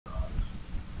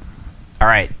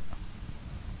Alright.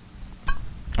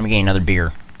 I'm getting another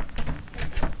beer.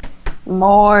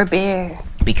 More beer.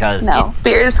 Because no,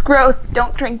 beer is gross.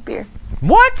 Don't drink beer.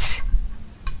 What?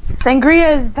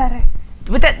 Sangria is better.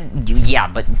 But yeah,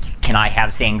 but can I have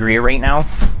sangria right now?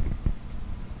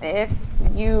 If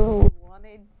you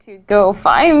wanted to go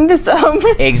find some.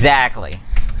 Exactly.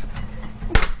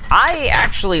 I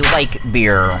actually like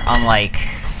beer, unlike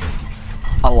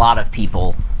a lot of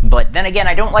people. But then again,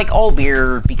 I don't like all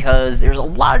beer because there's a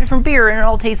lot of different beer and it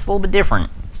all tastes a little bit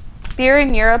different. Beer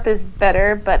in Europe is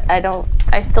better, but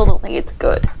I still don't think it's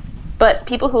good. But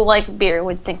people who like beer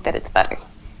would think that it's better.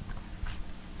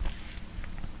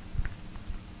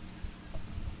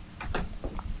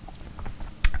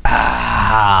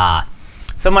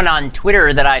 Someone on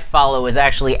Twitter that I follow is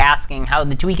actually asking how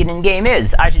the Toukiden game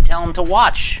is. I should tell him to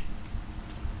watch.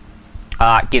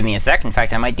 Give me a sec. In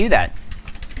fact, I might do that.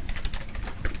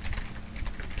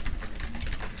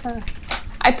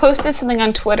 I posted something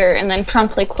on Twitter and then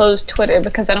promptly closed Twitter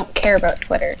because I don't care about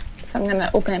Twitter. So I'm going to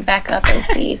open it back up and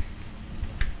see.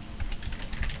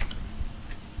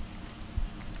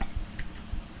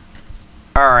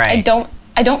 Alright.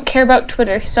 I don't care about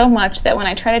Twitter so much that when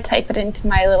I try to type it into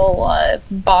my little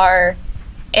bar,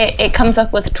 it comes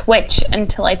up with Twitch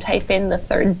until I type in the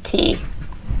third T.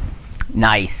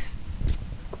 Nice.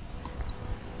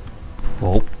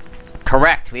 Well,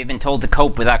 correct. We have been told to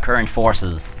cope with our current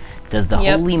forces. Does the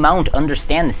Holy Mount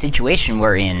understand the situation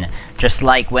we're in? Just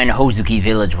like when Hozuki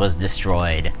Village was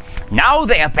destroyed. Now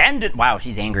they abandon— wow,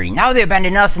 she's angry. Now they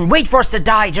abandon us and wait for us to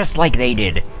die just like they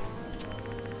did.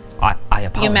 I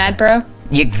apologize. You mad, bro?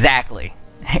 Exactly.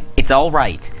 It's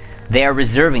alright. They are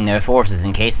reserving their forces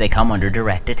in case they come under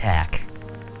direct attack.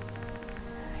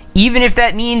 Even if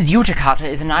that means Utakata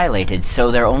is annihilated, so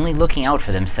they're only looking out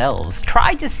for themselves.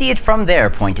 Try to see it from their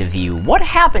point of view. What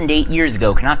happened 8 years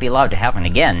ago cannot be allowed to happen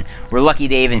again. We're lucky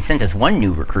they even sent us one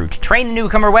new recruit. Train the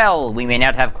newcomer well. We may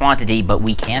not have quantity, but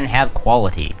we can have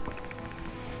quality.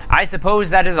 I suppose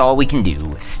that is all we can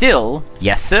do. Still,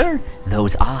 yes sir,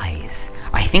 those eyes.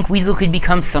 I think Weasel could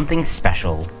become something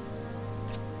special.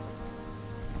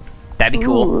 That'd be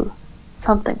cool. Ooh,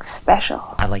 something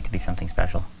special. I'd like to be something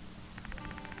special.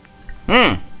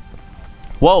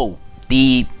 Whoa,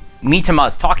 the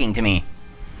Mitama's talking to me.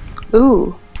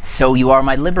 Ooh. So you are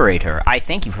my liberator. I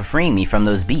thank you for freeing me from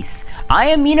those beasts. I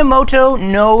am Minamoto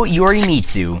no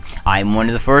Yorimitsu. I am one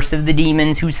of the first of the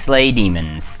demons who slay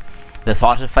demons. The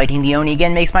thought of fighting the Oni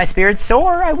again makes my spirit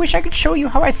soar. I wish I could show you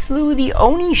how I slew the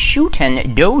Oni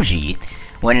Shuten Doji.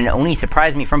 When an Oni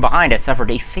surprised me from behind, I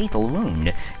suffered a fatal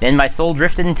wound. Then my soul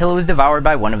drifted until it was devoured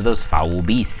by one of those foul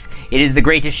beasts. It is the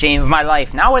greatest shame of my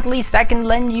life. Now at least I can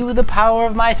lend you the power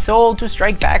of my soul to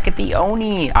strike back at the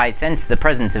Oni. I sense the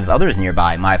presence of others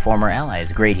nearby, my former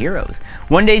allies, great heroes.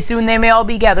 One day soon they may all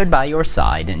be gathered by your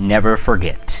side. Never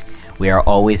forget, we are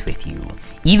always with you.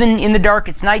 Even in the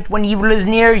darkest night when evil is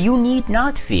near, you need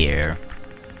not fear.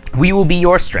 We will be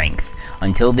your strength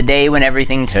until the day when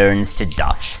everything turns to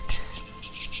dust.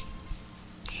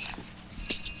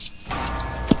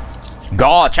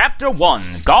 Chapter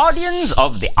 1, Guardians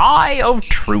of the Eye of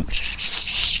Truth.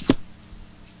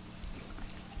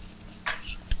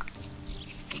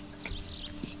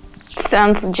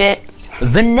 Sounds legit.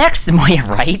 The next morning,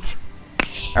 right?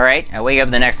 Alright, I wake up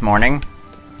the next morning.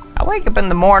 I wake up in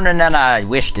the morning and I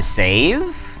wish to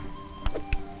save.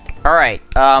 Alright,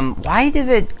 why does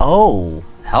it— oh,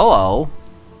 hello.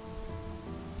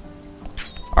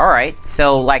 Alright,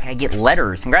 so, like, I get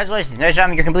letters. Congratulations, nice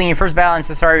job, you're completing your first battle. I'm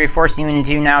so sorry we forced you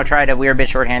into now. Tried it, we are a bit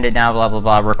short-handed now, blah, blah,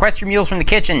 blah. Request your meals from the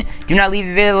kitchen. Do not leave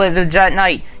the village at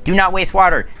night. Do not waste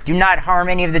water. Do not harm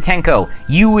any of the Tenko.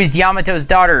 You is Yamato's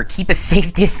daughter. Keep a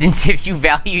safe distance if you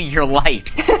value your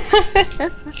life.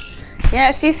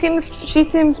 Yeah, she seems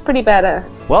pretty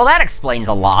badass. Well, that explains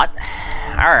a lot.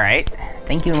 Alright.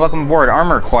 Thank you and welcome aboard.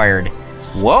 Armor acquired.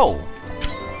 Whoa.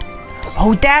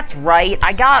 Oh, that's right.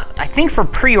 I think for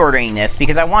pre-ordering this,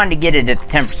 because I wanted to get it at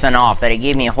 10% off, that it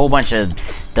gave me a whole bunch of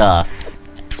stuff.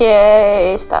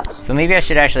 Yay, stuff. So maybe I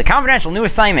should actually— confidential, new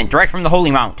assignment, direct from the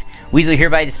Holy Mount. Weasel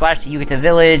hereby dispatched to Yukata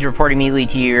Village, report immediately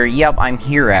to your— yep, I'm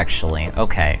here actually.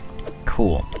 Okay.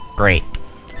 Cool. Great.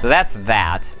 So that's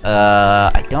that.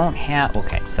 I don't have—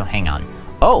 okay, so hang on.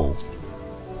 Oh.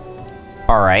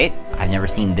 Alright. I've never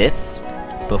seen this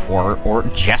before. Or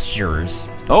gestures.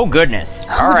 Oh, goodness.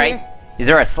 Alright. Is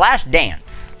there a slash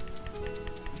dance?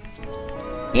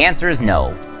 The answer is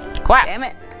no. Clap. Damn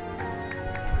it.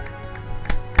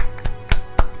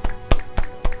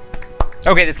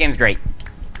 Okay, this game's great.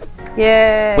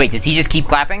 Yeah. Wait, does he just keep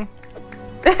clapping?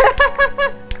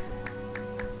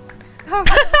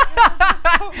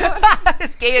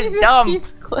 This game is He just dumb.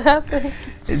 keeps clapping.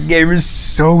 This game is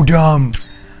so dumb.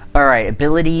 Alright,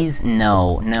 abilities.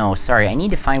 No, sorry. I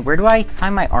need to find... Where do I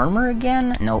find my armor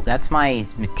again? No, that's my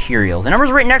materials. The numbers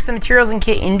written next to the materials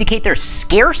indicate their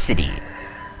scarcity.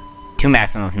 To a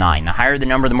maximum of 9. The higher the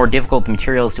number, the more difficult the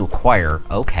materials to acquire.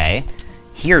 Okay.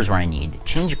 Here's what I need.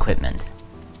 Change equipment.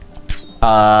 So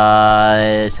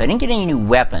I didn't get any new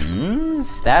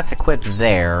weapons. That's equipped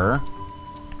there.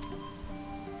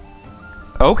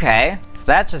 Okay. So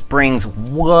that just brings...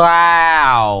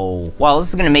 Wow! Well, this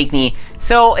is gonna make me...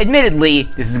 So, admittedly,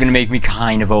 this is gonna make me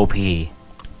kind of OP.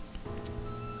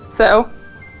 So,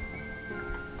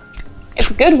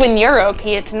 it's good when you're OP,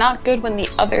 it's not good when the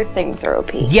other things are OP.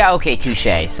 Yeah, okay,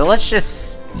 touche. So let's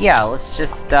just... Yeah, let's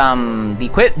just,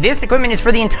 this equipment is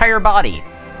for the entire body.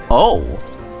 Oh.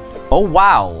 Oh,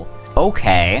 wow.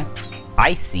 Okay.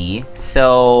 I see.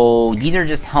 So, these are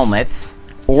just helmets.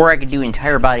 Or I could do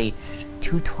entire body...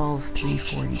 212,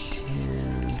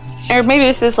 342... Or maybe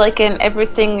this is like an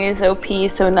everything is OP,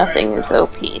 so nothing is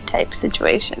OP type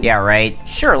situation. Yeah, right.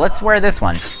 Sure, let's wear this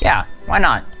one. Yeah, why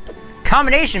not?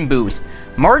 Combination boost.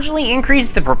 Marginally increase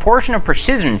the proportion of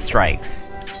precision strikes.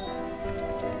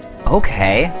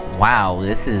 Okay. Wow,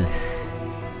 this is...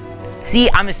 See,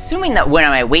 I'm assuming that when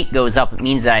my weight goes up, it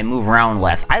means that I move around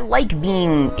less. I like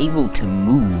being able to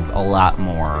move a lot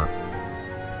more.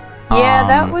 Yeah,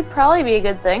 that would probably be a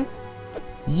good thing.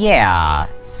 Yeah,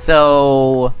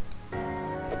 so...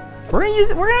 We're gonna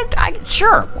use it,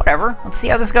 sure, whatever. Let's see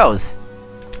how this goes.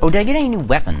 Oh, did I get any new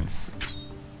weapons?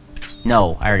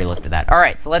 No, I already looked at that.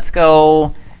 Alright, so let's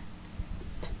go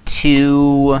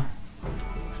to...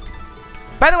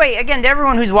 By the way, again, to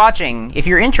everyone who's watching, if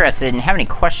you're interested and have any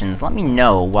questions, let me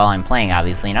know while I'm playing,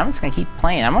 obviously, and I'm just gonna keep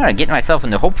playing. I'm gonna get myself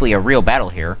into, hopefully, a real battle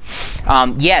here.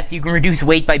 Yes, you can reduce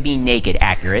weight by being naked.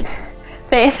 Accurate.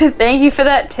 Thank you for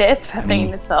that tip. I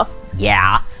mean, itself.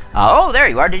 Yeah. Oh, there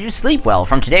you are. Did you sleep well?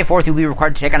 From today forth, you'll be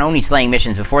required to take on Oni slaying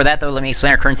missions. Before that, though, let me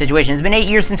explain our current situation. It's been 8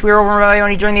 years since we were overrun by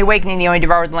Oni during the Awakening. The Oni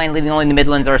devoured the land, leaving only the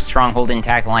Midlands, our stronghold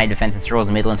intact. The line of defense and strolls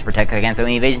the Midlands to protect against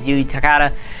Oni invasions.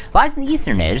 Toukiden lies in the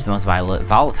eastern edge, the most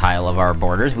volatile of our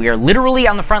borders. We are literally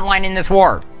on the front line in this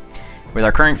war. With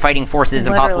our current fighting forces, it's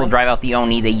impossible to drive out the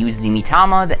Oni. They use the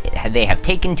Mitama that they have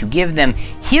taken to give them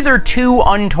hitherto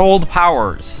untold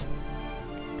powers.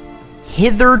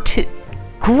 Hitherto.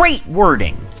 Great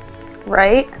wording.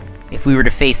 Right? If we were to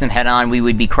face them head-on, we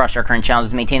would be crushed. Our current challenge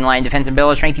is to maintain the line of defense and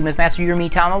build strength. You must master your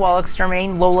Mitama while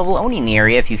exterminating low-level Oni in the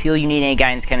area. If you feel you need any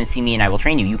guidance, come and see me and I will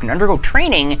train you. You can undergo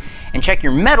training and check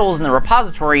your medals in the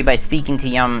repository by speaking to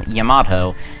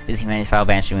Yamato. This is humanity's file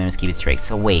banished, we must keep it straight.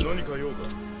 So wait.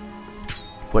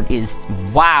 What is...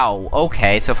 Wow,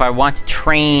 okay, so if I want to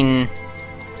train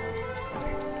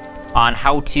on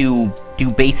how to do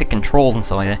basic controls and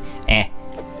stuff like that,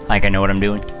 like I know what I'm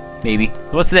doing. Maybe.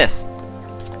 What's this?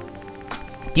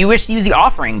 Do you wish to use the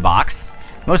offering box?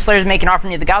 Most slayers make an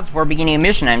offering to the gods before beginning a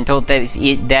mission. I'm told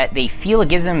that they feel it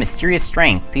gives them mysterious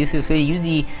strength. Please feel free to use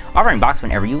the offering box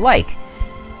whenever you like.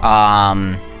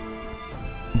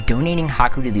 Donating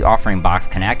Haku to the offering box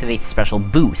can activate special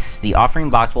boosts. The offering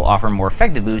box will offer more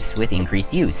effective boosts with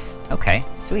increased use. Okay,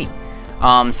 sweet.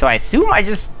 So I assume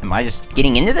am I just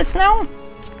getting into this now?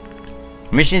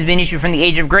 Mission has been issued from the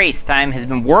Age of Grace. Time has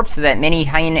been warped so that many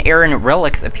Hyen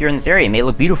relics appear in this area. It may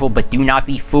look beautiful, but do not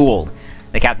be fooled.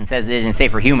 The captain says it isn't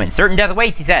safe for humans. Certain death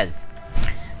awaits, he says.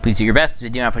 Please do your best,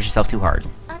 but do not push yourself too hard.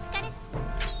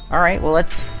 Alright, well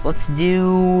let's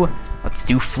do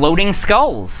floating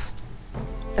skulls.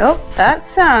 Oh, that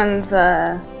sounds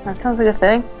like a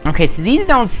thing. Okay, so these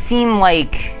don't seem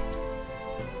like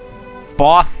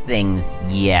boss things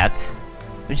yet,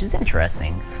 which is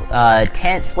interesting.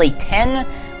 Slay 10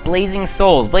 Blazing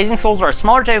Souls. Blazing Souls are a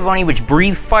smaller type of Oni which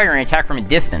breathe fire and attack from a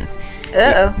distance.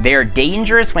 Uh-oh. They are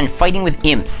dangerous when fighting with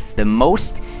imps. The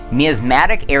most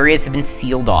miasmatic areas have been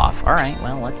sealed off. Alright,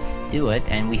 well, let's do it.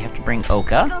 And we have to bring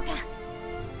Oka.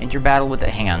 Enter battle with the...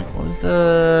 Hang on. What was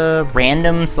the...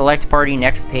 Random select party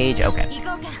next page? Okay.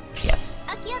 Yes.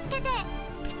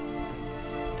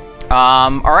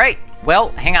 Alright. Well,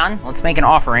 hang on. Let's make an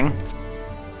offering.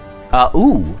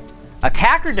 Ooh.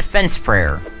 Attack or defense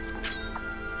prayer?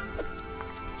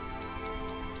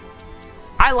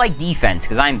 I like defense,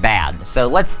 because I'm bad. So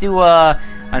let's do,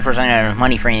 unfortunately I don't have enough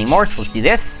money for anything more, so let's do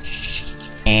this.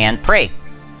 And pray.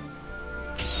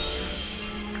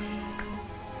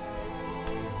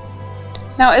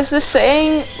 Now, is this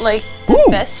saying, like, the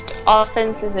best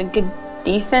offense is a good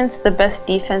defense, the best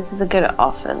defense is a good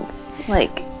offense?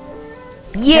 Like...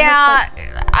 Yeah,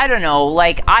 I don't know,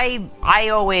 like, I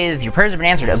always... Your prayers have been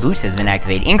answered, a boost has been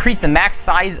activated. Increase the max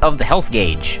size of the health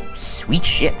gauge. Sweet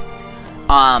shit.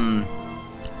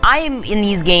 I'm, in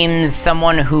these games,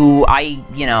 someone who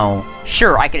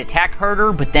sure, I could attack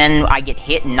harder, but then I get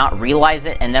hit and not realize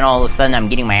it, and then all of a sudden I'm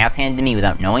getting my ass handed to me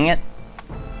without knowing it.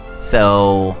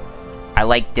 So, I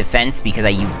like defense because I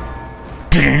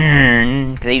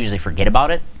usually forget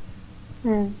about it.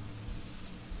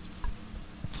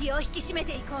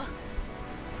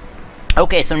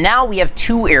 Okay, so now we have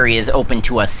 2 areas open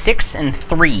to us, 6 and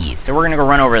 3, so we're gonna go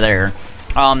run over there.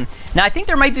 Now, I think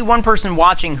there might be one person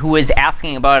watching who is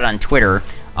asking about it on Twitter.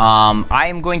 I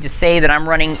am going to say that I'm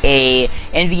running a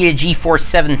NVIDIA GeForce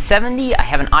 770. I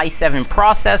have an i7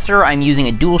 processor. I'm using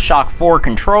a DualShock 4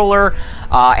 controller.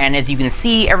 And as you can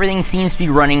see, everything seems to be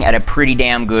running at a pretty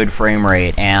damn good frame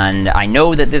rate. And I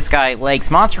know that this guy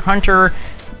likes Monster Hunter.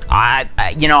 I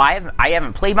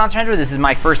haven't played Monster Hunter. This is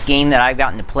my first game that I've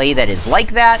gotten to play that is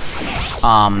like that.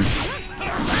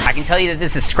 I can tell you that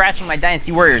this is scratching my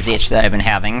Dynasty Warriors itch that I've been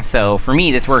having, so for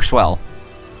me, this works well.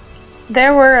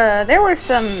 There were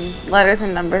some letters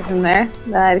and numbers in there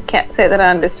that I can't say that I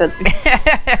understood.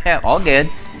 All good.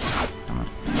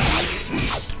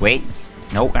 Wait.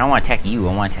 Nope, I don't want to attack you.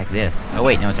 I want to attack this. Oh,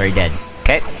 wait, no, it's already dead.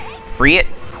 Okay. Free it.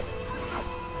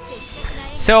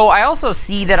 So, I also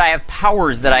see that I have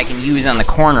powers that I can use on the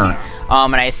corner.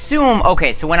 And I assume,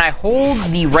 okay, so when I hold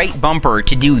the right bumper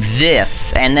to do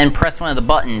this, and then press one of the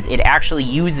buttons, it actually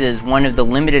uses one of the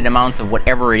limited amounts of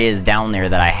whatever it is down there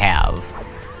that I have.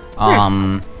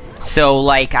 So,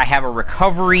 like, I have a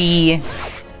recovery,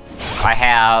 I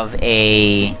have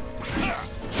a...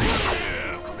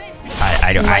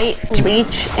 Light,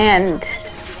 leech, and...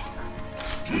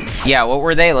 Yeah, what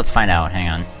were they? Let's find out, hang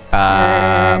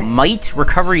on. Might,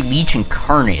 recovery, leech, and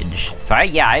carnage. So,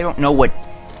 I don't know what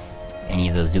any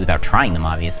of those do without trying them,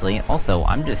 obviously. Also,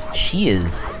 she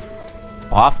is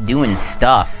off doing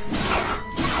stuff.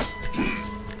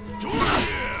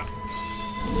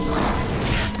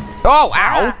 Oh,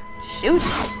 ow! Shoot.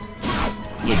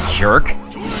 You jerk.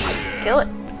 Kill it.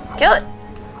 Kill it.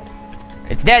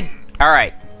 It's dead.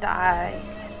 Alright.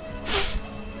 Dies.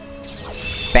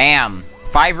 Bam.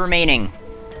 5 remaining.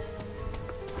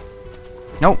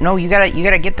 No, you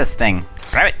gotta get this thing.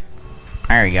 Grab it.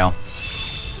 There you go.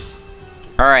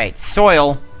 Alright,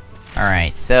 soil.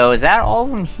 Alright, so is that all of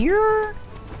them here?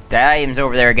 That item's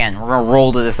over there again. We're gonna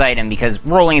roll to this item because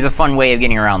rolling is a fun way of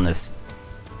getting around this.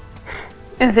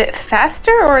 Is it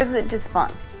faster or is it just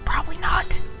fun? Probably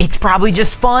not. It's probably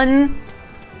just fun.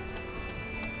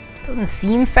 Doesn't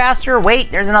seem faster.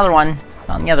 Wait, there's another one.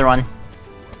 Found the other one.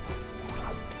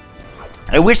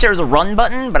 I wish there was a run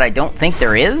button, but I don't think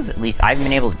there is. At least I haven't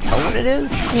been able to tell what it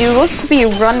is. You look to be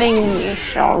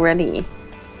running-ish already.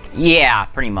 Yeah,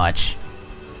 pretty much.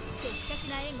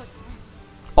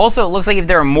 Also, it looks like if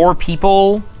there are more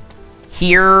people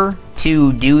here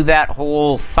to do that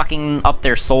whole sucking up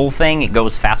their soul thing, it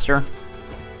goes faster.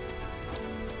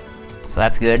 So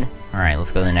that's good. Alright,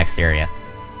 let's go to the next area.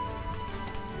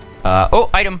 Oh,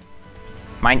 item!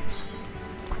 Mine.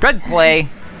 Dread play!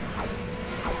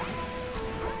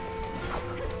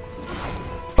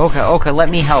 Okay, let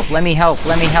me help,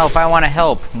 I wanna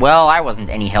help. Well, I wasn't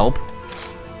any help.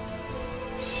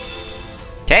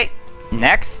 Okay,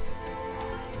 next.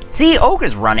 See, Oak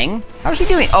is running. How's she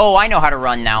doing? Oh, I know how to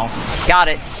run now. Got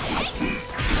it.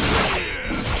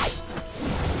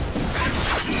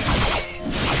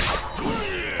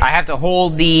 I have to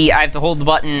hold the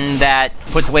button that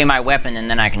puts away my weapon and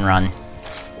then I can run.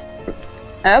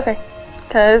 Okay,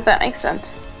 because that makes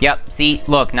sense. Yep, see,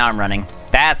 look, now I'm running.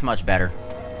 That's much better.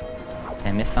 Did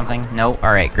I miss something? No?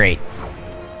 Alright, great.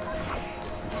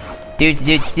 Do.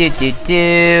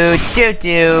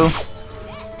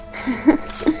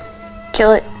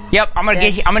 Kill it. Yep, I'm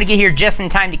gonna get here just in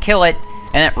time to kill it.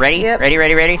 And then, ready? Yep.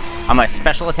 Ready? I'm gonna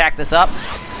special attack this up.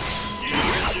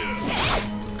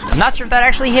 I'm not sure if that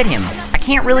actually hit him. I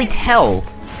can't really tell.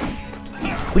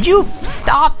 Would you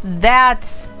stop that?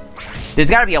 There's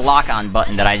gotta be a lock-on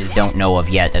button that I just don't know of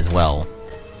yet as well.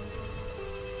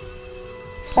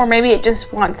 Or maybe it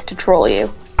just wants to troll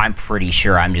you. I'm pretty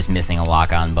sure I'm just missing a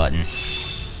lock-on button.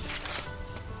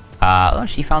 Oh,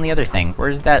 she found the other thing.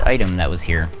 Where's that item that was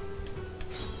here?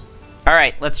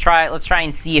 Alright, let's try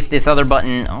and see if this other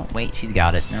button... Oh, wait, she's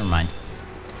got it. Never mind.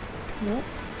 Yep.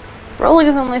 Rolling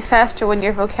is only faster when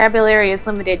your vocabulary is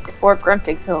limited to 4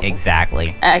 grunting syllables.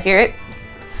 Exactly. Accurate.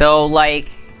 So, like,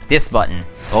 this button.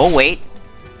 Oh, wait.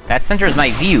 That centers my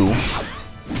view.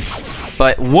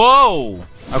 But, whoa!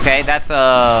 Okay, that's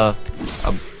a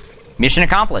mission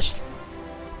accomplished.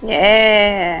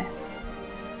 Yeah.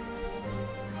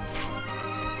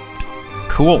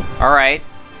 Cool. Alright.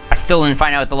 I still didn't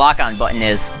find out what the lock-on button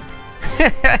is.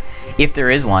 If there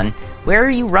is one. Where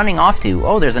are you running off to?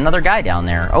 Oh, there's another guy down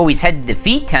there. Oh, he's had to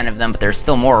defeat 10 of them, but there's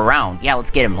still more around. Yeah, let's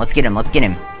get him, let's get him, let's get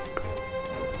him.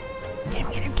 Get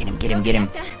him, get him, get him, get him, get him.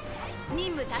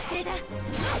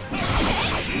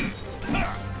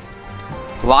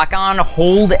 Lock on,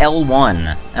 hold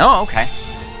L1. Oh, okay.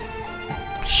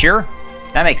 Sure,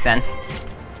 that makes sense.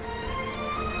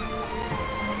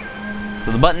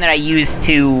 So the button that I use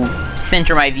to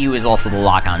center my view is also the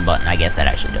lock on button. I guess that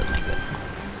actually does make sense.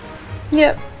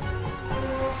 Yep.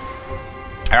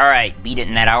 Alright, beat it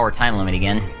in that hour time limit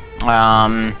again.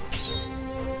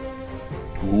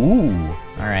 Ooh,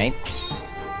 alright.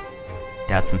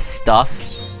 Got some stuff.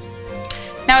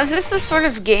 Now, is this the sort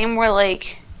of game where,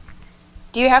 like,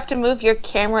 do you have to move your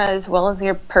camera as well as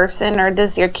your person, or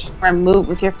does your camera move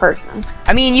with your person?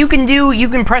 I mean, you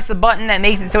can press a button that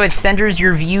makes it so it centers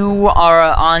your view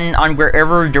on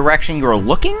wherever direction you're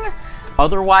looking.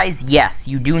 Otherwise, yes,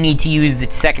 you do need to use the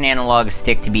second analog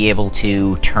stick to be able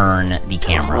to turn the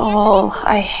camera. Oh,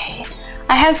 I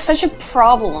have such a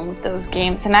problem with those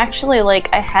games, and actually,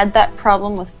 like, I had that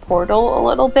problem with Portal a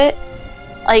little bit.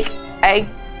 Like,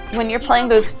 when you're playing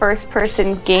those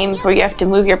first-person games where you have to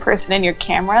move your person and your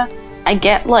camera, I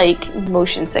get, like,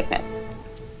 motion sickness.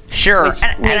 Sure. Which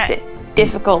makes it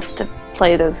difficult to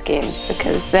play those games,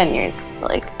 because then you're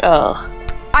like, ugh.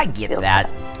 I get that.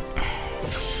 Bad.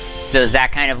 So is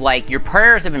that kind of like, your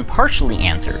prayers have been partially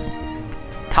answered.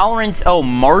 Tolerance,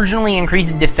 marginally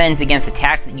increases defense against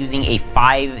attacks using the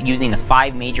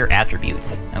 5 major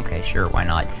attributes. Okay, sure, why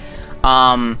not?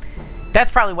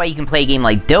 That's probably why you can play a game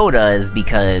like Dota, is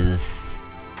because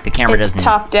the camera doesn't... It's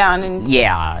top-down and...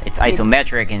 Yeah, it's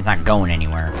isometric and it's not going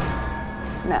anywhere.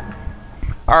 No.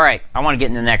 Alright, I want to get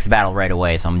into the next battle right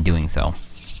away, so I'm doing so.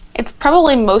 It's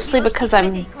probably mostly because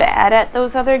I'm bad at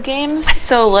those other games,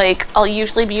 so, like, I'll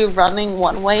usually be running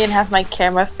one way and have my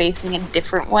camera facing a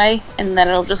different way, and then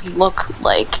it'll just look,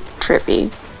 like,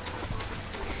 trippy.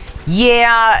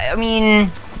 Yeah, I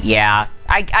mean, yeah.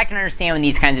 I can understand when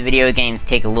these kinds of video games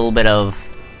take a little bit of...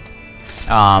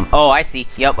 oh, I see.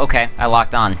 Yep, okay. I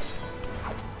locked on.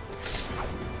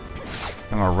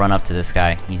 I'm gonna run up to this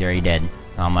guy. He's already dead.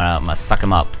 I'm gonna suck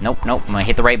him up. Nope. I'm gonna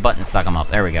hit the right button and suck him up.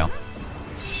 There we go.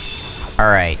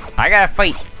 Alright. I gotta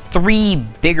fight 3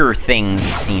 bigger things,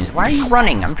 it seems. Why are you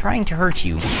running? I'm trying to hurt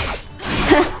you.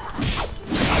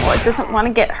 Well, it doesn't want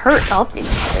to get hurt,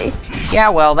 obviously. Yeah,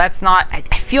 well, that's not... I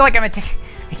feel like I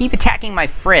keep attacking my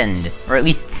friend. Or at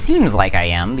least it seems like I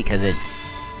am, because it...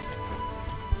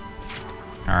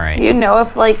 Alright. Do you know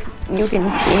if, like, you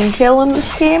can team kill in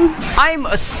this game? I'm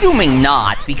assuming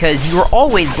not, because you're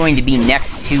always going to be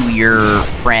next to your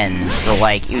friends, so,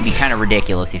 like, it would be kind of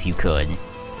ridiculous if you could.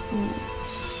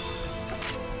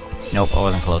 Nope, I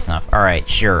wasn't close enough. Alright,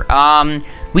 sure.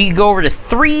 We could go over to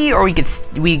 3, or we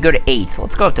could go to 8, so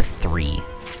let's go up to 3.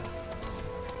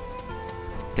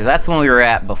 Because that's when we were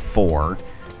at before.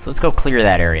 So let's go clear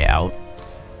that area out.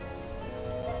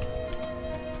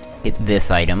 Get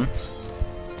this item.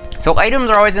 So items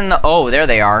are always in the... Oh, there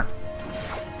they are.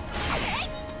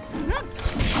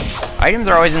 Items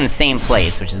are always in the same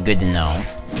place, which is good to know.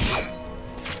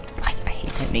 I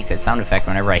hate that it makes that sound effect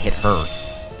whenever I hit her.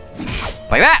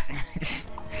 Like that!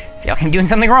 I feel like I'm doing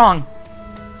something wrong.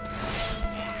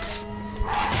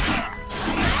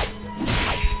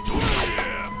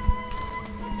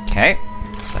 Okay.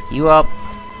 Suck you up.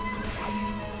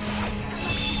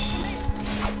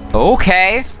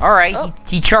 Okay. Alright, oh,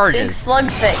 he charges. Big slug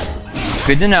thing.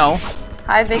 Good to know.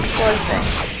 Hi, big slug thing.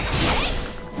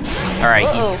 Alright,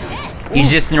 he's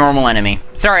just a normal enemy.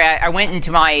 Sorry, I went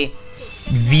into my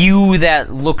view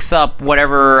that looks up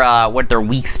whatever, what their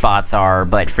weak spots are,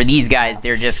 but for these guys,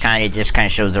 they're just kind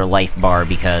of shows their life bar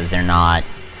because they're not...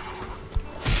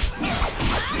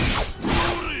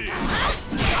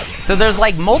 So there's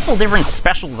like multiple different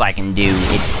specials I can do,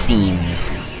 it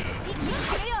seems.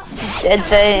 Dead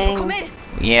thing.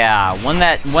 Yeah, one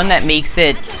that makes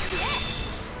it...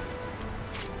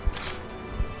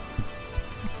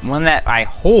 One that I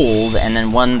hold, and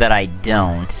then one that I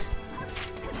don't.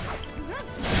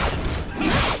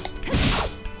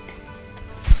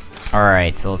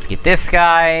 Alright, so let's get this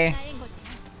guy.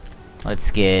 Let's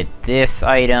get this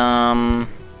item.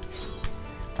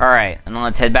 Alright, and then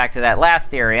let's head back to that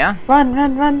last area. Run,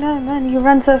 run, run, run, run. You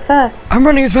run so fast. I'm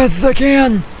running as fast as I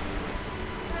can!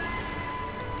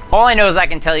 All I know is I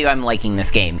can tell you I'm liking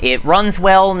this game. It runs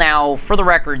well. Now, for the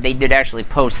record, they did actually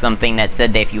post something that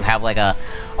said that if you have like a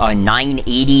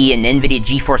 980, an NVIDIA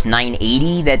GeForce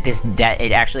 980, that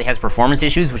it actually has performance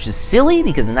issues, which is silly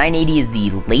because the 980 is the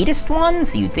latest one,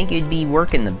 so you'd think it'd be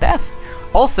working the best.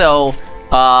 Also,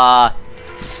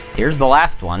 here's the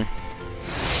last one.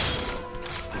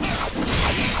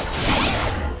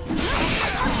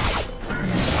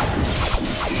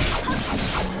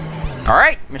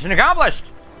 Alright, mission accomplished!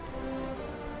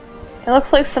 It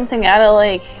looks like something out of,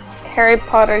 like, Harry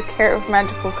Potter, Care of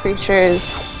Magical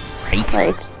Creatures. Right?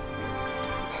 Like...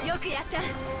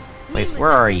 Wait,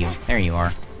 where are you? There you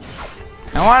are.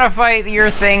 I want to fight your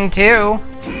thing, too.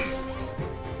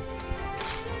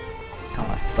 Come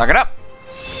on, suck it up!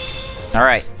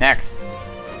 Alright, next.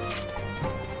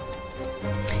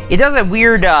 It does a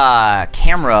weird,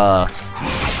 camera,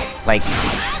 like,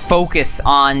 focus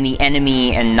on the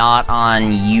enemy and not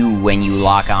on you when you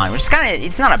lock on, which is kind of,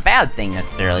 it's not a bad thing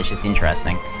necessarily, it's just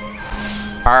interesting.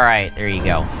 Alright, there you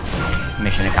go.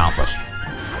 Mission accomplished.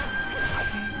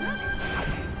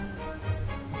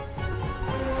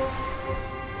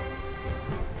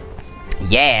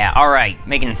 Yeah, alright,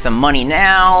 making some money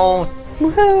now.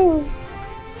 Woohoo!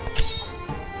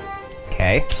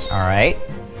 Okay, alright.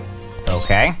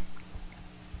 Okay.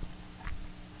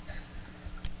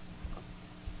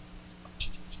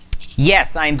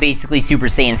 Yes, I'm basically Super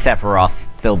Saiyan Sephiroth,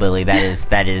 Philbilly.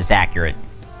 That is accurate.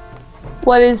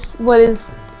 who's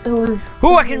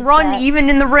Ooh, I can run that? even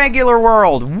in the regular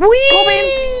world.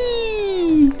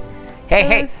 Whee! Hey,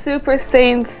 hey. Super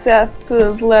Saiyan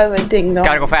Sephiroth ding dong.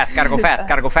 Gotta go fast, gotta go fast,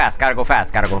 gotta go fast, gotta go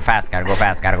fast, gotta go fast, gotta go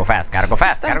fast, gotta go fast, gotta go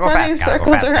fast, gotta go fast, gotta go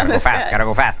fast, gotta go fast, gotta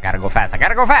go fast, gotta go fast, I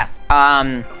gotta go fast.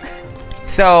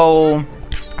 So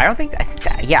I don't think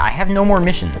yeah, I have no more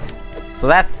missions. So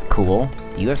that's cool.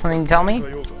 Do you have something to tell me?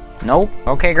 Nope.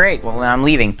 Okay, great. Well, then I'm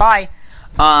leaving. Bye.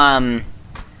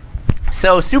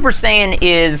 So Super Saiyan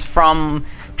is from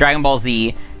Dragon Ball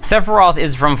Z. Sephiroth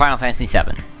is from Final Fantasy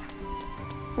VII.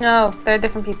 No, they're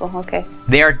different people. Okay.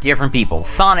 They are different people.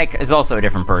 Sonic is also a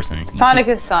different person. Sonic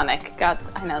is Sonic. God,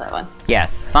 I know that one.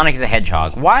 Yes, Sonic is a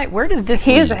hedgehog. Why? Where does this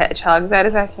He lead? is a hedgehog. That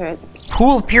is accurate.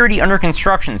 Pool of purity under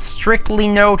construction. Strictly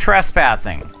no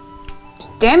trespassing.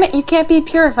 Damn it! You can't be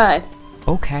purified.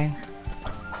 Okay.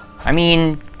 I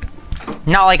mean,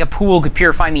 not like a pool could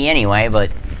purify me anyway,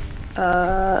 but...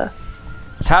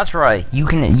 Tatsura, you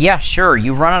can... Yeah, sure,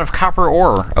 you run out of copper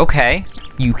ore. Okay.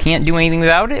 You can't do anything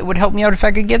without it? It would help me out if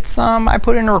I could get some. I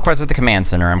put in a request at the command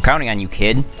center. I'm counting on you,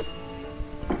 kid.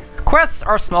 Quests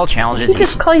are small challenges. Did he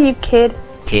just call you kid?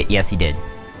 Kid, yes, he did.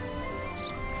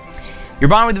 Your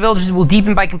bond with the villagers will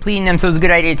deepen by completing them, so it's a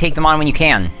good idea to take them on when you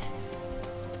can.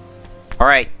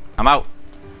 Alright, I'm out.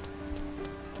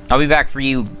 I'll be back for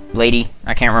you, lady.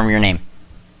 I can't remember your name.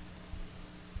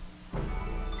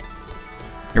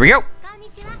 Here we go.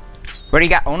 What do you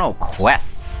got? Oh no,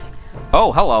 quests.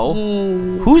 Oh, hello.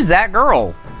 Who's that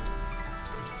girl?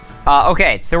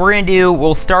 Okay, so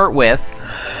we'll start with...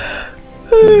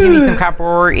 Give me some copper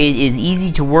ore. It is easy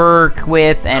to work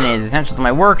with and is essential to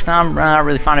my work. So I'm not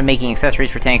really fond of making accessories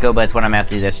for Tanko, but it's what I'm asked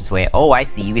to do. That's just the way. Oh, I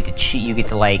see. You get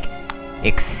to like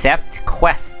accept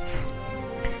quests.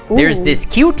 Ooh. There's this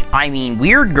cute,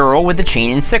 weird girl with a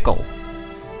chain and sickle.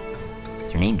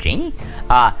 Is her name Janie?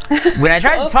 When I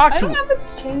tried to talk to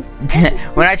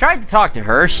when I tried to talk to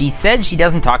her, she said she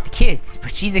doesn't talk to kids,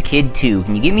 but she's a kid too.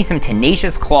 Can you give me some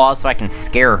tenacious claws so I can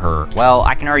scare her? Well,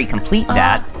 I can already complete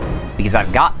that because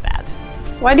I've got that.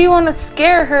 Why do you want to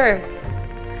scare her?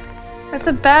 That's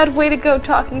a bad way to go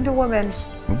talking to women.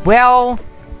 Well,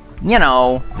 you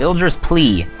know, villager's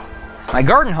plea. My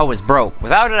garden hoe is broke.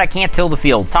 Without it, I can't till the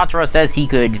fields. Tatsura says he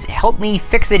could help me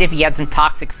fix it if he had some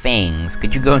toxic fangs.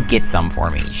 Could you go and get some for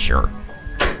me? Sure.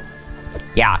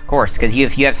 Yeah, of course, because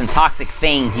if you have some toxic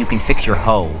fangs, you can fix your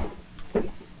hoe.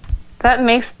 That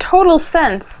makes total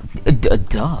sense. Duh.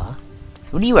 So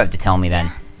what do you have to tell me then?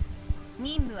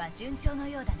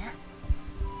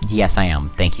 Yes, I am.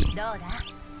 Thank you.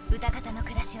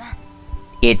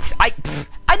 It's I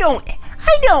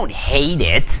don't hate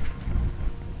it.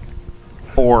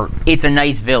 Or it's a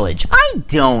nice village. I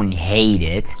don't hate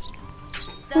it.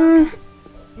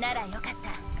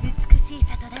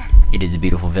 It is a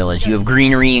beautiful village. You have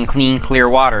greenery and clean, clear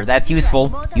water. That's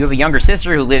useful. You have a younger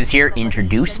sister who lives here.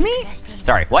 Introduce me?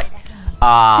 Sorry, what?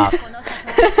 Oh,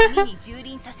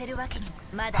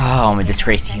 I'm a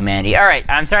disgrace to humanity. Alright,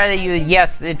 I'm sorry that you...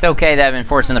 Yes, it's okay that I've been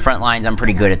forced in the front lines. I'm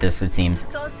pretty good at this, it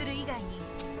seems.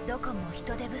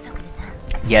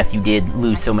 Yes, you did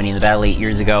lose so many in the battle 8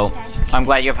 years ago. I'm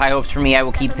glad you have high hopes for me. I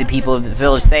will keep the people of this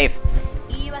village safe.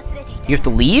 You have to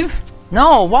leave?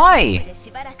 No, why?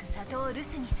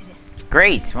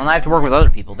 Great. Well, I have to work with other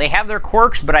people. They have their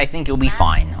quirks, but I think you'll be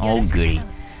fine. Oh, goody.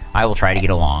 I will try to get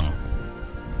along.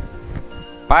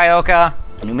 Bye, Oka.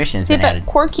 New mission has been added.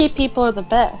 But quirky people are the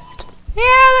best. Yeah,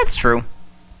 that's true.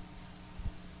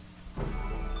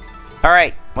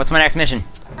 Alright, what's my next mission?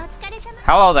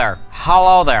 Hello there.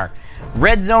 Hello there.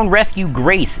 Red Zone Rescue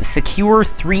Grace. Secure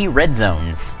 3 red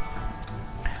zones.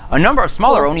 A number of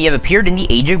smaller Cool. Oni have appeared in the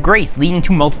Age of Grace, leading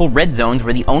to multiple red zones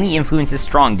where the Oni influence is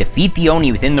strong. Defeat the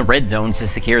Oni within the red zones to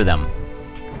secure them.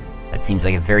 That seems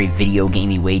like a very video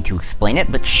gamey way to explain it,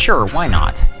 but sure, why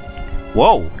not?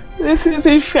 Whoa. This is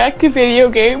in fact a video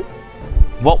game.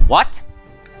 What?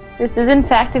 This is in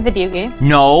fact a video game.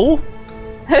 No.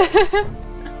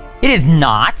 It is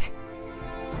not.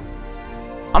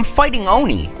 I'm fighting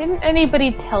Oni. Didn't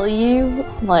anybody tell you,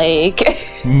 like...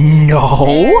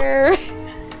 No.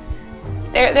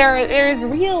 There's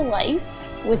real life,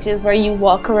 which is where you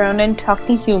walk around and talk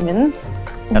to humans.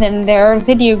 And That's- then there are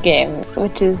video games,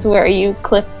 which is where you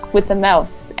click with the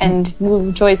mouse and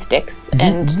move joysticks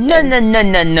and...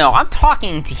 No. I'm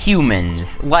talking to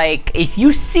humans. Like, if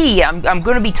you see, I'm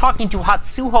gonna be talking to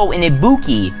Hatsuho and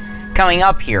Ibuki coming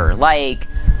up here. Like,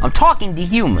 I'm talking to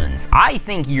humans. I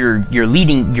think you're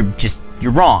leading,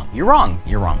 you're wrong. You're wrong.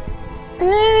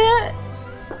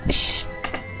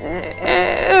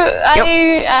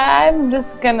 I'm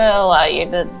just gonna allow you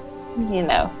to, you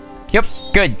know. Yep,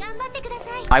 good.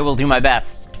 I will do my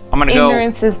best. I'm gonna go.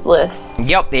 Ignorance is bliss.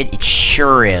 Yep, it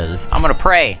sure is. I'm gonna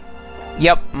pray.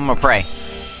 Yep, I'm gonna pray.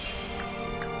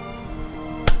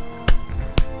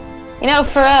 You know,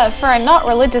 for a not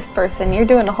religious person, you're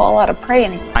doing a whole lot of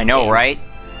praying. I know, right?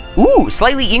 Ooh,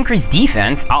 slightly increased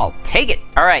defense. I'll take it.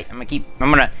 All right,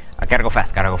 I gotta go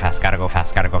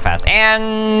fast.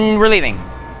 And we're leaving.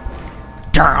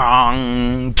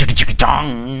 Dong, chicka chicka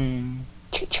dong.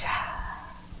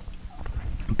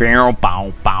 Bow,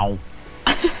 bow, bow.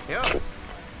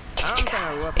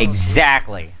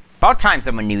 Exactly. About time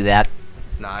someone knew that.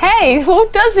 Hey, who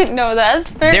doesn't know that?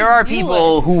 It's very There are viewless.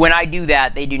 people who, when I do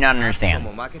that, they do not understand.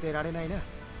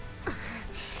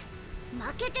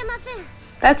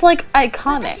 That's like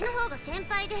iconic.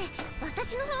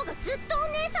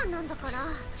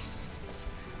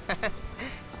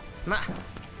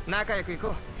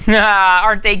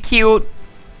 Aren't they cute?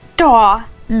 Daw.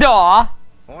 Daw.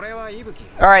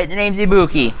 Alright, the name's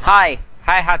Ibuki. Hi.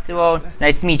 Hi, Hatsuo.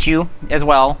 Nice to meet you as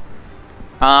well.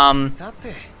 So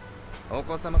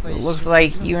it looks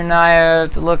like you and I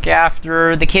have to look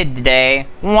after the kid today.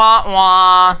 Wah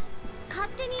wah.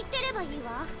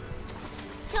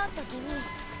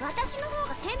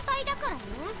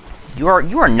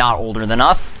 You are not older than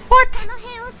us. What?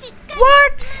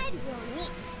 What?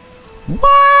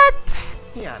 What?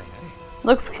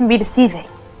 Looks can be deceiving.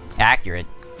 Accurate.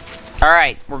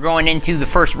 Alright, we're going into the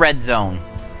first red zone.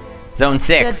 Zone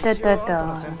 6.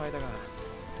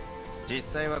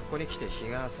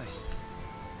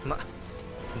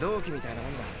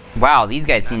 Wow, these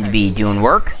guys seem to be doing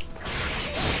work.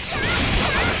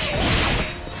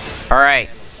 Alright.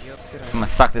 I'm gonna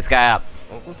suck this guy up.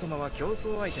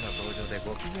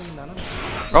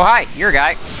 Oh, hi, you're a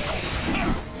guy.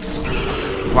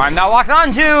 Who I'm now locked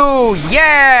onto!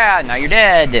 Yeah! Now you're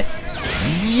dead.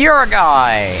 You're a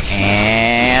guy.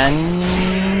 And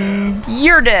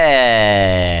you're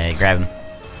dead. Grab him.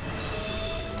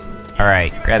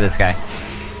 Alright, grab this guy.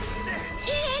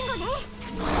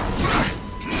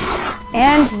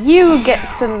 And you get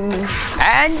some...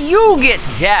 And you get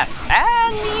death.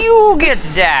 And you get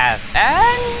death.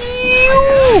 And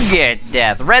you get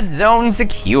death. Red zone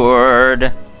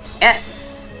secured.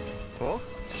 Yes.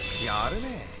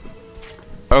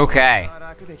 Okay.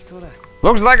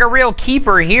 Looks like a real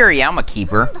keeper here. Yeah, I'm a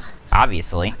keeper.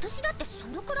 Obviously.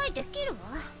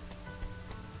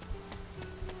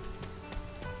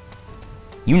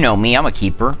 You know me, I'm a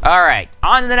keeper. Alright,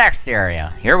 on to the next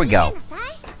area. Here we go.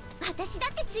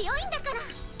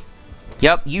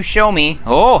 Yep, you show me.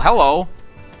 Oh, hello.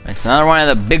 It's another one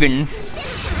of the big uns.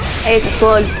 Hey, it's a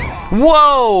slug.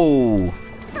 Whoa!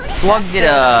 Slug did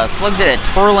a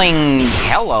twirling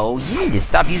hello. You need to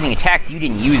stop using attacks you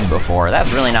didn't use before.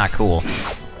 That's really not cool.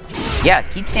 Yeah,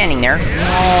 keep standing there.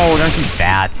 No, don't do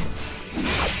that.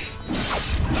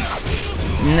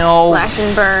 No. Slash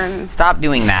and burn. Stop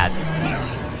doing that.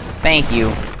 Thank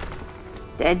you.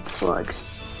 Dead slug.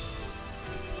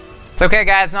 It's okay,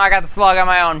 guys. Now I got the slug on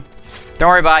my own. Don't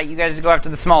worry about it. You guys just go after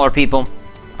the smaller people.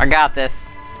 I got this.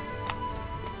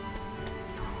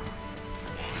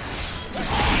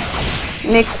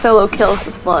 Nick solo kills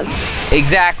the slug.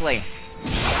 Exactly.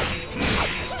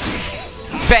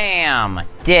 Bam!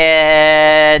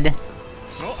 Dead.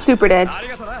 Super dead.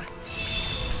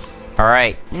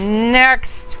 Alright,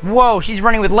 next. Whoa, she's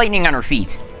running with lightning on her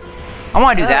feet. I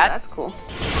want to do that. That's cool.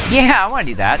 Yeah, I want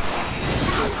to do that.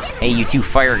 Hey, you two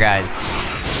fire guys.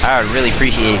 I would really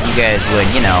appreciate it if you guys would,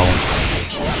 you know...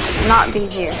 Not be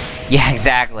here. Yeah,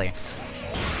 exactly.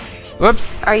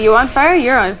 Whoops. Are you on fire?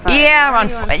 You're on fire. Yeah, I'm Why on are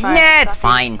you fire. fire? Nah, it's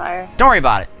Stop being on fine. fire. Don't worry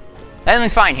about it.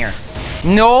 Everything's fine here.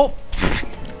 Nope.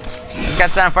 got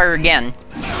set on fire again.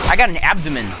 I got an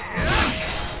abdomen.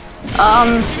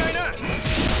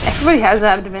 Everybody has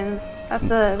abdomens.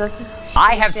 That's.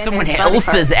 I have someone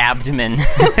else's abdomen.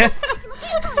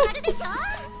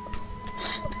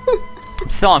 I'm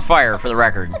still on fire, for the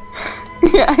record.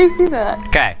 Yeah, I see that.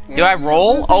 Okay, do I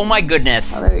roll? Oh my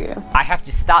goodness. Oh, there you go. I have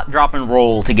to stop, drop, and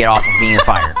roll to get off of being a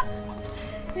fire.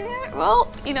 Yeah,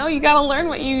 well, you know, you gotta learn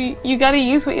what you gotta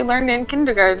use what you learned in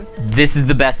kindergarten. This is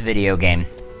the best video game.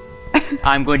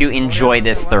 I'm going to enjoy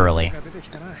this thoroughly.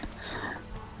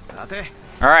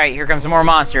 Alright, here comes some more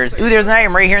monsters. Ooh, there's an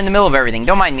item right here in the middle of everything.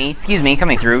 Don't mind me. Excuse me,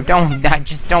 coming through.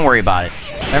 Just don't worry about it.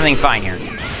 Everything's fine here.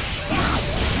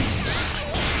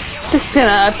 Just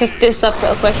gonna pick this up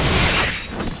real quick.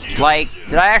 Like,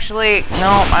 did I actually... No,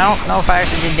 I don't know if I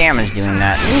actually did damage doing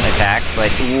that attack, but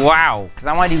wow. Because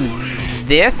I want to do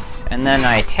this, and then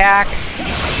I attack.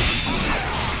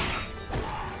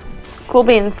 Cool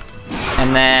beans.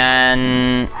 And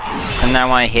then I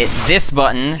want to hit this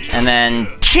button, and then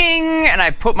ching, and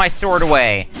I put my sword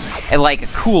away, and like a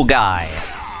cool guy.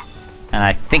 And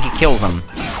I think it kills him.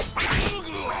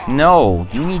 No,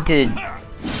 you need to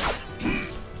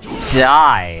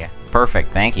die.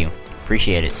 Perfect, thank you.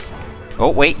 Appreciate it. Oh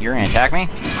wait, you're gonna attack me?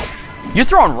 You're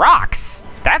throwing rocks.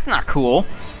 That's not cool.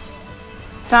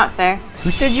 It's not fair. Who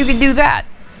said you could do that?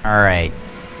 All right.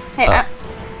 Hey,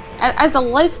 as a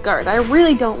lifeguard, I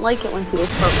really don't like it when people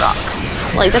throw rocks.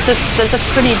 Like that's a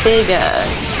pretty big.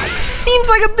 Seems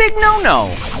like a big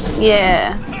no-no.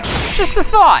 Yeah. Just a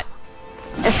thought.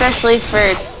 Especially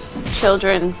for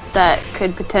children that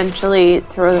could potentially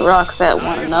throw the rocks at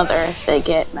one another if they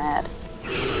get mad.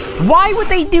 Why would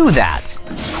they do that?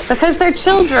 Because they're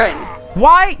children.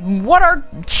 Why? What are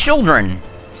children?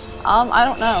 I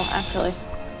don't know actually.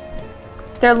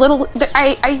 They're little.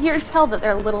 I hear tell that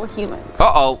they're little humans.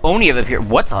 Uh-oh, Oni have appeared.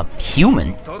 What's a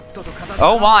human?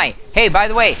 Oh my! Hey, by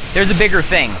the way, there's a bigger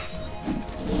thing.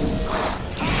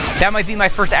 That might be my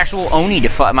first actual Oni to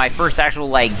fight. My first actual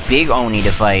like big Oni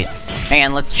to fight. Hang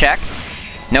on, let's check.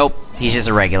 Nope, he's just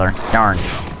a regular. Darn.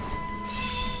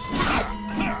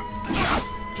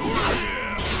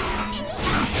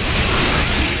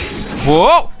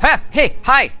 Whoa! Ha! Hey!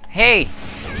 Hi! Hey!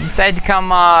 You decided to come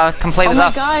play with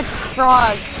us. Oh my god, it's a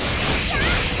frog.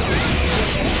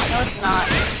 No, it's not.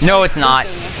 No, it's not.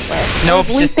 Nope.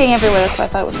 It's leaping everywhere, that's why I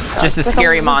thought it was a frog. Just a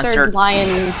scary monster.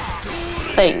 Lion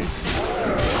thing.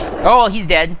 Oh, well, he's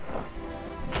dead.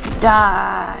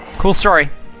 Die. Cool story.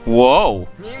 Whoa.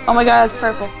 Oh my god, it's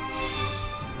purple.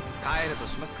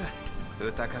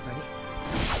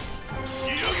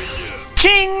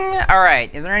 Ching!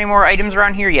 Alright, is there any more items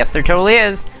around here? Yes, there totally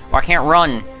is. Oh, I can't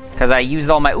run, because I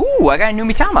used all my... Ooh, I got a new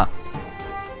Mitama.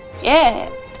 Yeah.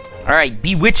 Alright,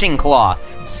 bewitching cloth.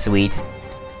 Sweet.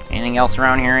 Anything else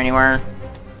around here anywhere?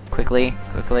 Quickly.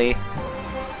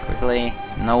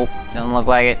 Nope, doesn't look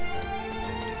like it.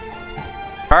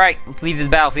 Alright, let's leave this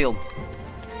battlefield.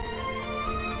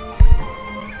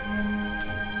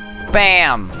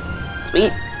 Bam!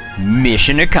 Sweet.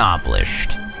 Mission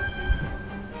accomplished.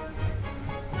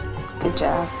 Good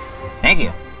job. Thank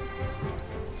you.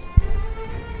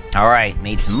 Alright,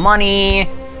 made some money.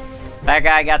 That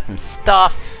guy got some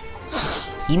stuff.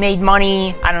 He made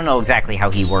money. I don't know exactly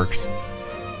how he works.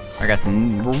 I got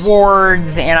some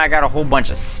rewards, and I got a whole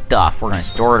bunch of stuff. We're gonna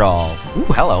store it all. Ooh,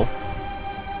 hello.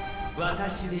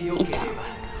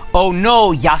 Oh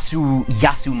no,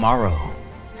 Yasumaro.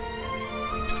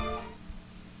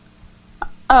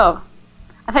 Oh.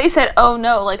 I thought you said, oh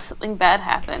no, like something bad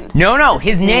happened. No,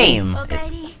 his name.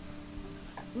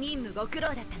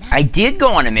 I did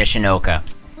go on a mission, Oka.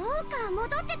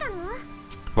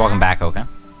 Welcome back, Oka.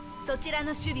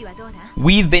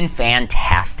 We've been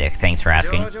fantastic, thanks for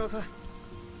asking.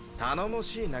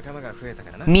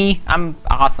 Me, I'm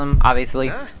awesome,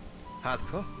 obviously.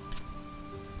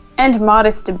 And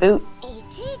modest to boot.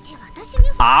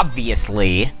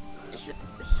 Obviously.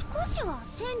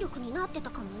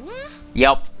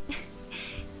 Yep.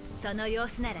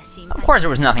 Of course there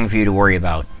was nothing for you to worry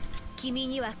about.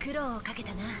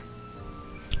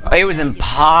 It was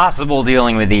impossible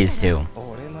dealing with these two.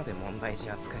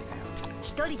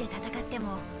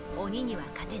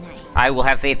 I will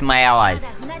have faith in my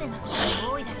allies.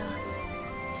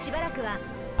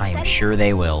 I am sure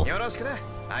they will.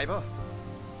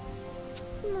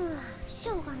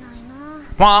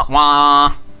 Wah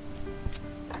wah.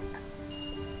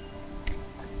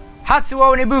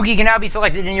 Hatsuo and Ibuki can now be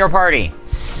selected in your party.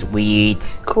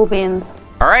 Sweet. Cool beans.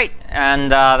 Alright,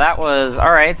 and that was...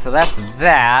 Alright, so that's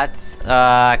that.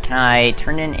 Can I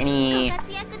turn in any...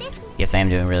 Yes, I am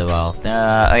doing really well.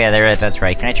 Oh yeah, that's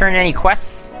right. Can I turn in any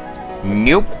quests?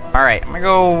 Nope. Alright, I'm gonna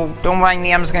go... Don't mind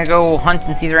me, I'm just gonna go hunt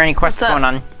and see if there are any quests going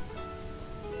on.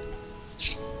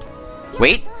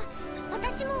 Wait.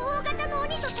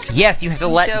 Yes, you have to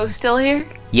let... Joe's still here?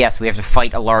 Yes, we have to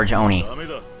fight a large Oni.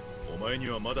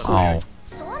 Oh.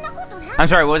 I'm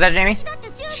sorry, what was that, Jamie?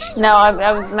 No,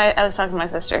 I was talking to my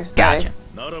sister. Sorry.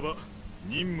 Gotcha.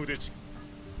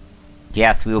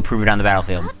 Yes, we will prove it on the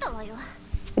battlefield.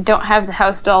 I don't have the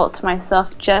house doll to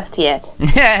myself just yet.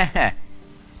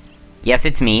 Yes,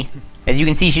 it's me. As you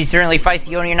can see, she certainly fights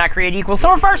the Oni are not created equal.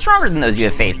 Some are far stronger than those you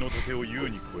have faced.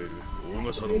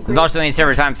 There's also any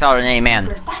several times taller than any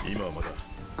man.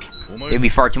 It would be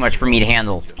far too much for me to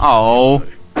handle. Oh.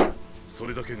 So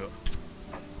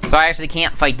I actually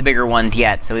can't fight the bigger ones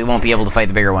yet, so we won't be able to fight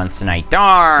the bigger ones tonight.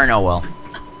 Darn, oh well.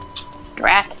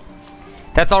 Drat.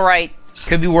 That's alright.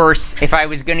 Could be worse. If I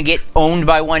was gonna get owned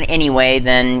by one anyway,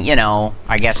 then, you know,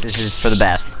 I guess this is for the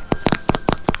best.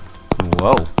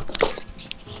 Whoa.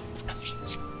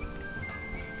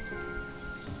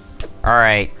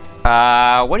 Alright.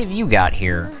 What have you got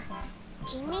here?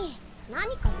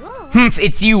 Humph,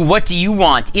 it's you. What do you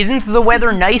want? Isn't the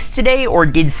weather nice today, or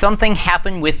did something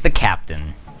happen with the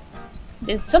captain?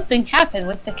 Did something happen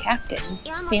with the captain?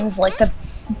 Seems like the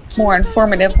more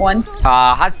informative one.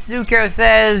 Hatsuko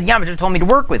says, Yamato told me to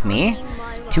work with me.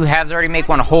 2 halves already make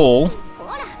one whole.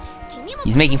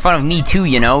 He's making fun of me too,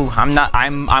 you know.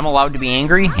 I'm allowed to be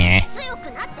angry? Eh.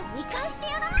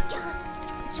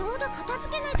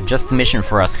 Just the mission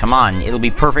for us, come on. It'll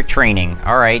be perfect training.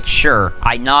 Alright, sure.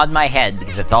 I nod my head,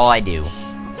 because that's all I do.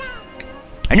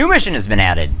 A new mission has been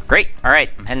added. Great,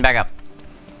 alright, I'm heading back up.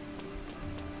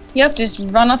 You have to just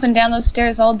run up and down those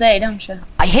stairs all day, don't you?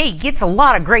 Hey, gets a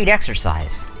lot of great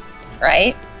exercise.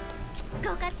 Right?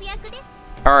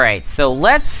 Alright, so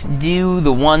let's do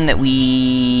the one that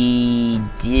we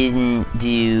didn't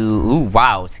do. Ooh,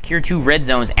 wow. Secure 2 red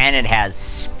zones, and it has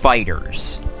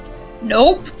spiders.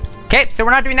 Nope. Okay, so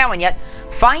we're not doing that one yet.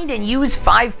 Find and use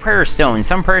 5 prayer stones.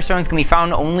 Some prayer stones can be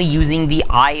found only using the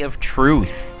Eye of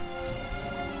Truth.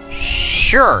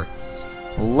 Sure.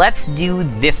 Let's do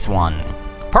this one.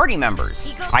 Party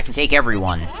members. I can take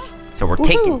everyone. So we're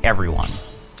taking everyone.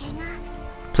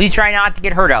 Please try not to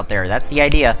get hurt out there. That's the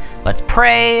idea. Let's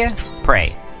pray.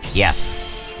 Pray. Yes.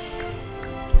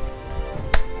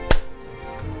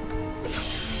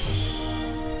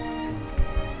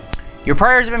 Your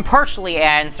prayers have been partially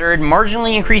answered.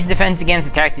 Marginally increased defense against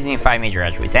attacks using 5 major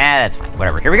attributes. That's fine.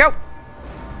 Whatever. Here we go.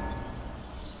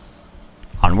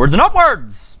 Onwards and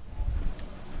upwards.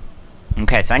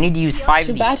 Okay, so I need to use 5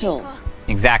 of the... battle.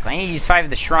 Exactly. I need to use 5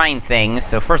 of the shrine things.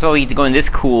 So first of all, we get to go in this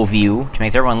cool view, which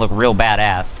makes everyone look real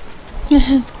badass.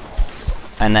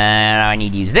 And then I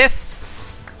need to use this.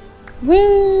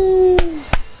 Woo!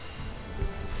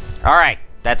 Alright,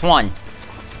 that's 1.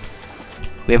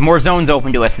 We have more zones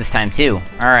open to us this time, too.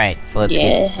 Alright, so let's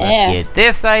get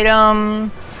this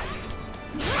item.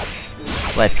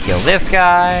 Let's kill this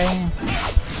guy.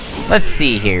 Let's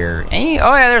see here. Oh,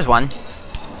 yeah, there's one.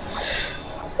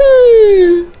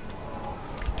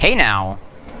 Hey, now.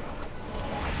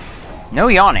 No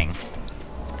yawning.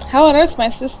 How on earth am I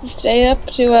supposed to stay up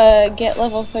to get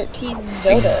level 13 in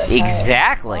Dota?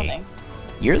 Exactly.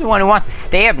 You're the one who wants to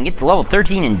stay up and get to level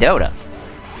 13 in Dota.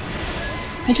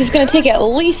 Which is going to take at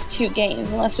least 2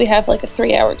 games, unless we have like a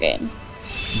 3-hour game.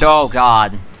 Oh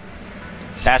god.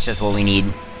 That's just what we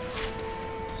need.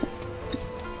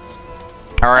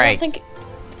 Alright. I don't think...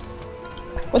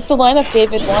 With the lineup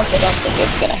David wants, I don't think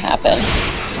it's going to happen.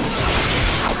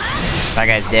 That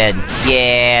guy's dead.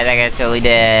 Yeah, that guy's totally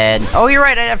dead. Oh, you're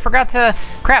right, I forgot to...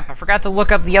 Crap, I forgot to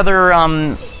look up the other,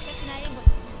 oh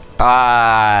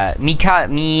crap,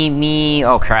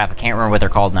 I can't remember what they're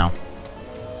called now.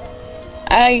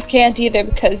 I can't either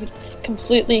because it's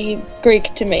completely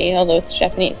Greek to me, although it's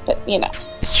Japanese, but you know.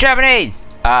 It's Japanese!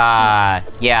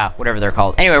 Yeah, whatever they're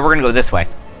called. Anyway, we're gonna go this way.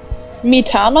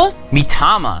 Mitama?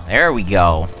 Mitama, there we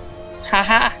go.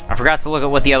 Haha. I forgot to look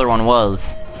at what the other one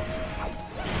was.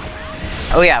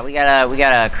 Oh yeah, we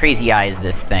gotta crazy eyes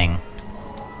this thing.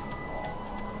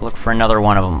 Look for another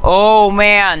one of them. Oh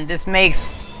man, this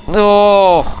makes...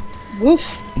 Oh!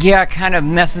 Oof. Yeah, it kind of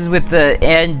messes with the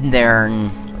end there,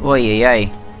 and... Oy, oy,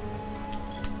 oy.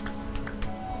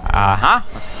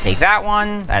 Let's take that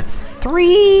one. That's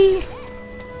 3.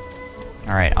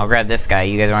 Alright, I'll grab this guy.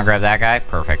 You guys wanna grab that guy?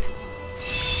 Perfect.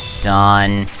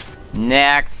 Done.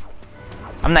 Next.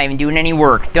 I'm not even doing any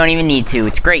work. Don't even need to.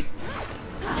 It's great.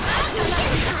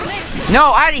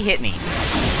 No, how'd he hit me?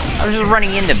 I was just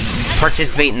running in to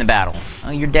participate in the battle.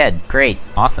 Oh, you're dead. Great.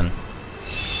 Awesome.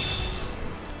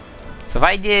 So if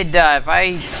I did,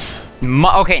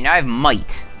 okay, now I have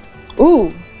might.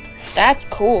 Ooh. That's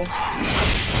cool.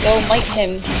 Go might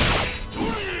him.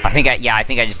 I think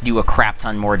I just do a crap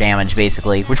ton more damage,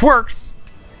 basically, which works.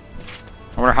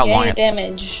 I wonder how long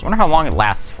damage. I wonder how long it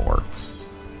lasts for.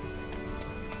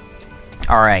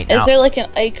 Alright. Is there like an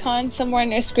icon somewhere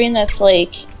on your screen that's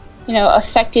like, you know,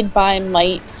 affected by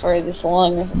might for this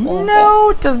long or something?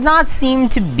 No, it does not seem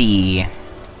to be.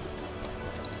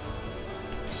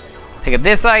 Pick up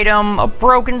this item, a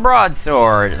broken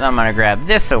broadsword. I'm gonna grab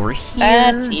this over here.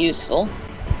 That's useful.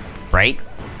 Right?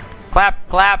 Clap,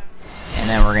 clap. And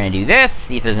then we're gonna do this.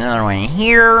 See if there's another one in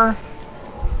here.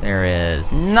 There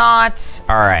is not.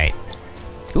 Alright.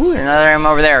 Ooh, another item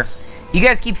over there. You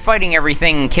guys keep fighting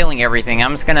everything and killing everything.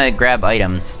 I'm just gonna grab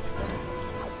items.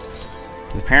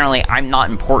 Because apparently I'm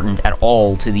not important at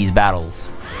all to these battles.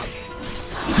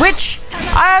 Which,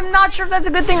 I'm not sure if that's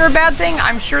a good thing or a bad thing.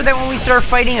 I'm sure that when we start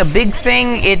fighting a big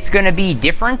thing, it's gonna be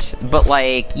different. But,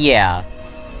 like, yeah.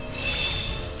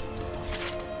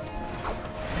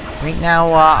 Right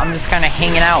now, I'm just kind of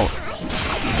hanging out.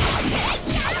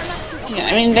 Yeah,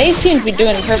 I mean, they seem to be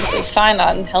doing perfectly fine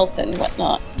on health and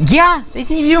whatnot. Yeah, they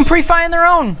seem to be doing pretty fine on their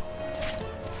own.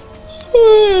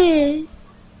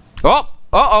 Oh,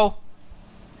 uh-oh.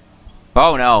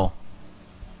 Oh, no.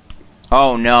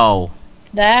 Oh, no.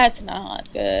 That's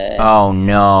not good. Oh,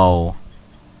 no.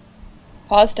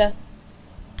 Pasta.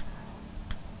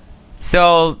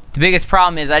 So, the biggest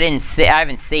problem is I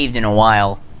haven't saved in a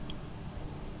while.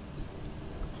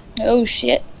 Oh,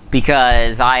 shit.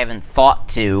 Because I haven't thought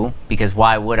to, because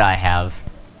why would I have?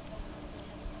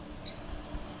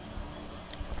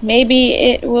 Maybe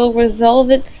it will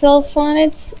resolve itself on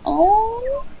its own?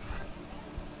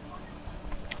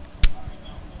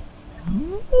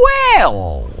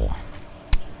 Well,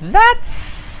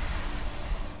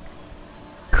 that's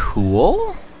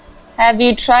cool. Have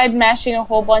you tried mashing a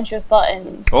whole bunch of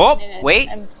buttons? Oh, wait.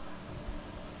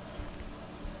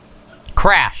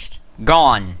 Crashed.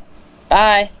 Gone.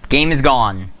 Bye. Game is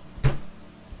gone.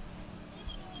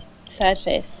 Sad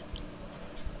face.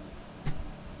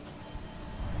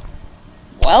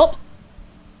 Well,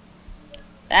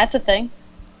 that's a thing.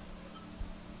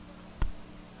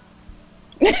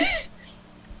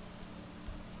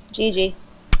 GG.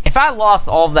 If I lost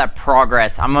all of that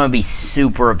progress, I'm gonna be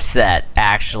super upset,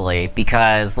 actually,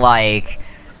 because, like,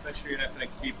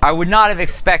 I would not have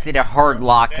expected a hard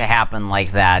lock to happen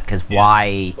like that, because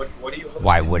why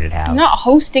would it have? I'm not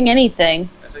hosting anything.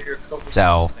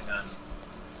 So,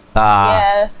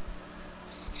 yeah.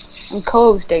 I'm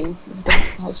co-hosting.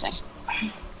 Hosting.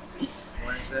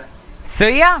 So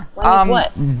yeah,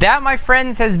 that, my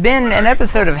friends, has been an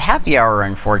episode of Happy Hour,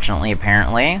 unfortunately,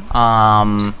 apparently.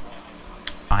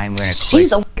 I'm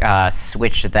gonna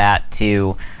switch that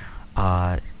to,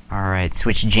 alright,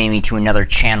 switch Jamie to another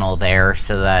channel there,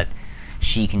 so that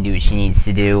she can do what she needs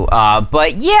to do.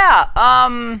 But yeah,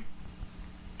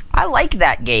 I like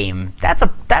that game.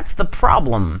 That's the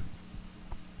problem,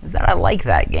 is that I like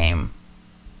that game.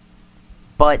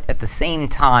 But at the same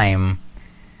time,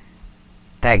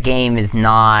 that game is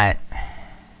not...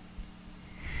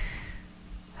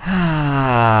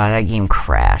 that game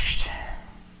crashed.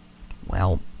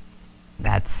 Well,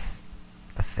 that's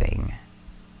a thing.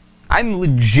 I'm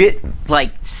legit,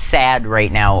 like, sad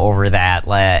right now over that.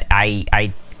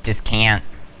 I just can't...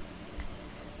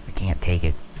 I can't take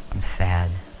it. I'm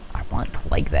sad. I want to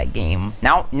like that game.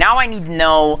 Now I need to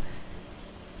know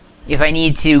if I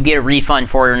need to get a refund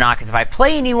for it or not, because if I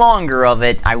play any longer of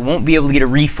it, I won't be able to get a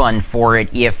refund for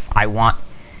it if I want...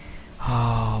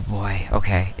 Oh, boy.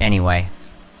 Okay, anyway.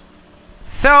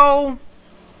 So,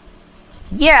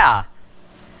 yeah.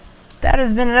 That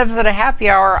has been an episode of Happy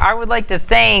Hour. I would like to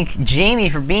thank Jamie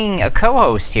for being a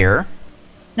co-host here.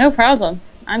 No problem.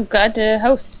 I'm glad to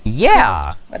host. Yeah.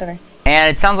 Co-host. Whatever.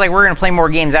 And it sounds like we're going to play more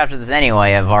games after this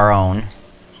anyway, of our own.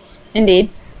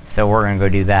 Indeed. So we're going to go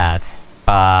do that.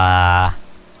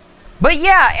 But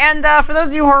yeah, and for those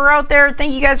of you who are out there,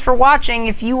 thank you guys for watching.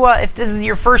 If this is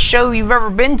your first show you've ever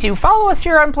been to, follow us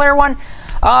here on PlayerWon,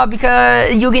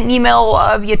 because you'll get an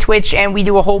email via Twitch, and we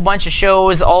do a whole bunch of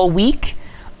shows all week.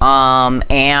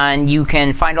 And you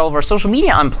can find all of our social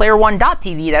media on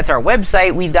PlayerWon.tv. That's our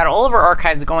website. We've got all of our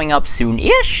archives going up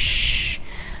soon-ish,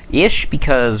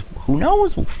 because who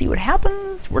knows? We'll see what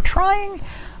happens. We're trying.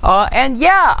 And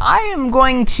yeah, I am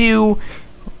going to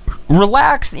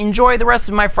relax, enjoy the rest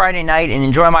of my Friday night, and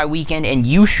enjoy my weekend, and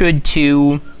you should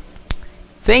too.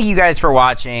 Thank you guys for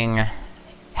watching.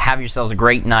 Have yourselves a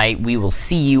great night. We will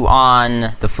see you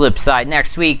on the flip side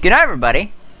next week. Good night,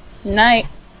 everybody. Night.